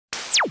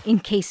in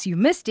case you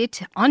missed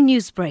it on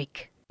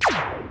Newsbreak.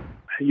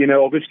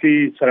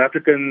 Obviously, South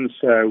Africans,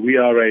 we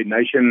are a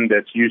nation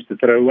that's used to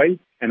throw away.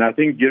 And I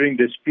think during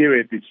this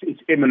period,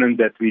 it's imminent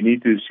that we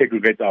need to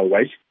segregate our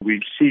waste.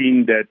 We've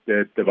seen that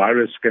the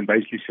virus can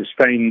basically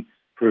sustain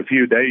for a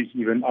few days,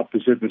 even up to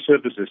certain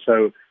surfaces.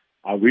 So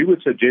we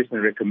would suggest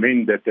and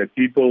recommend that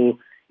people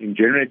in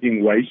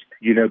generating waste,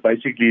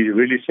 basically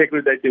really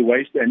segregate their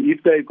waste. And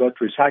if they've got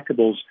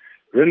recyclables,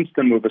 rinse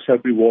them with a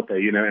soapy water,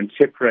 and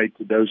separate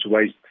those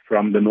waste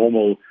from the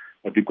normal,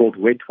 what we call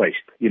wet waste,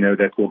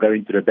 that will go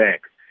into the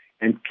bag.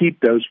 And keep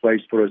those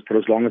waste for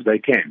as long as they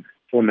can,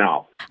 for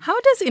now. How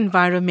does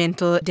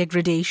environmental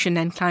degradation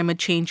and climate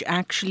change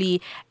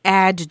actually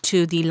add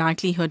to the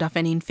likelihood of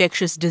an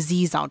infectious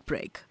disease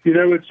outbreak?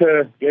 It's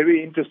a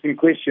very interesting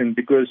question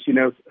because,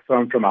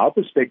 from our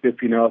perspective,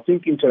 I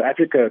think in South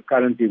Africa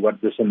currently what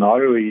the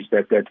scenario is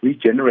that we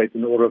generate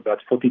in order of about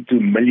 42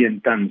 million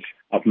tons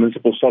of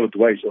municipal solid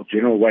waste or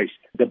general waste.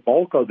 The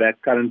bulk of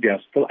that currently,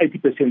 still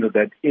 80% of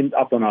that end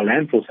up on our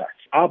landfill sites.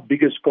 Our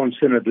biggest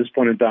concern at this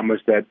point in time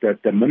is that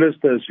the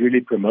minister is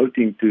really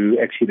promoting to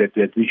actually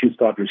that we should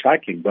start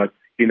recycling. But,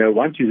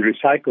 once you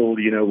recycle,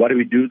 what do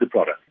we do with the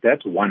product?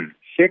 That's one.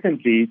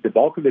 Secondly, the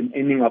bulk of them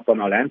ending up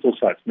on our landfill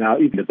sites. Now,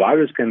 if the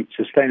virus can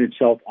sustain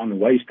itself on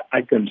waste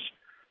items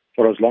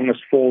for as long as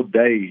 4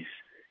 days,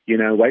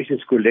 waste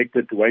is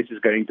collected, waste is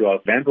going to our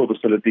landfill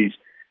facilities.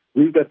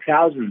 We've got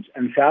thousands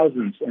and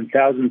thousands and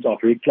thousands of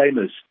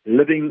reclaimers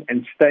living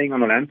and staying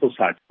on a landfill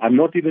site. I'm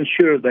not even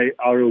sure they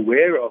are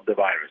aware of the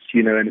virus,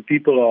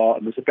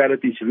 and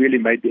municipalities really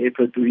made the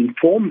effort to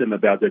inform them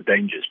about the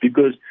dangers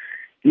because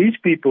these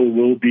people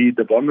will be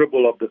the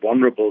vulnerable of the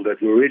vulnerable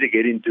that will really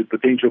get into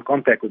potential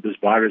contact with this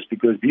virus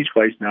because these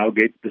waste now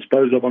get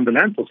disposed of on the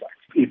landfill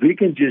sites. If we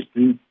can just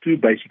do two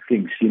basic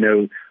things,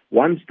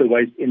 once the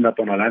waste ends up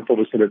on our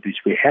landfill facilities,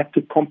 we have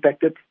to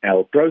compact it,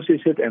 or process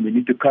it, and we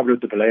need to cover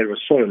it with a layer of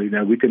soil.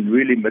 We can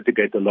really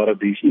mitigate a lot of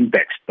these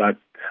impacts. But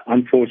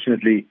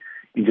unfortunately,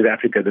 in South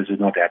Africa, this is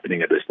not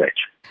happening at this stage.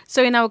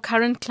 So in our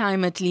current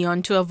climate,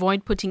 Leon, to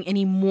avoid putting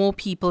any more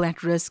people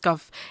at risk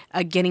of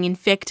getting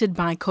infected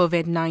by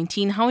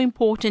COVID-19, how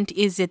important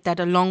is it that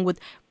along with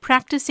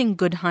practicing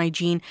good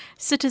hygiene,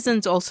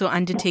 citizens also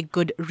undertake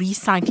good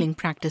recycling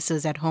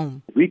practices at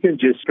home? We can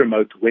just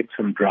promote wet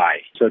from dry.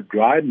 So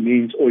dry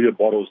means all your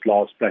bottles,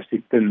 glass,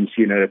 plastic tins,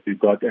 that we've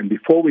got. And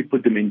before we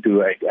put them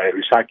into a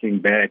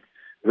recycling bag,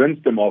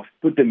 rinse them off,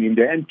 put them in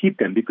there and keep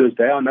them because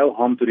they are no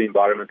harm to the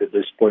environment at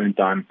this point in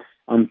time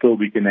until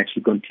we can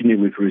actually continue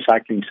with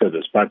recycling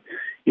service. But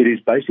it is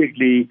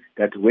basically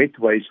that wet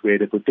waste where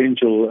the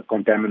potential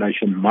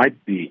contamination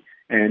might be.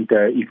 And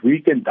if we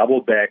can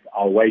double back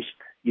our waste,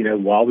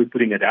 while we're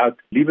putting it out,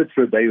 leave it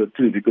for a day or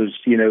two because,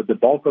 the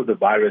bulk of the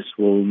virus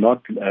will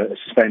not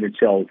sustain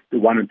itself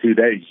 1 or 2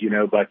 days,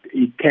 but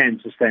it can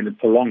sustain it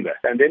for longer.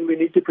 And then we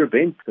need to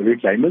prevent the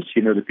reclaimers,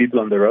 the people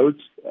on the roads.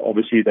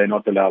 Obviously, they're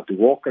not allowed to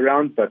walk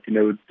around, but,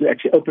 to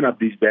actually open up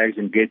these bags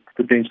and get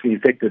potentially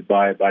infected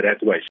by that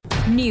waste.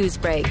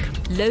 Newsbreak,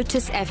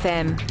 Lotus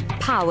FM,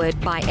 powered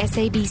by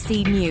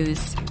SABC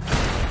News.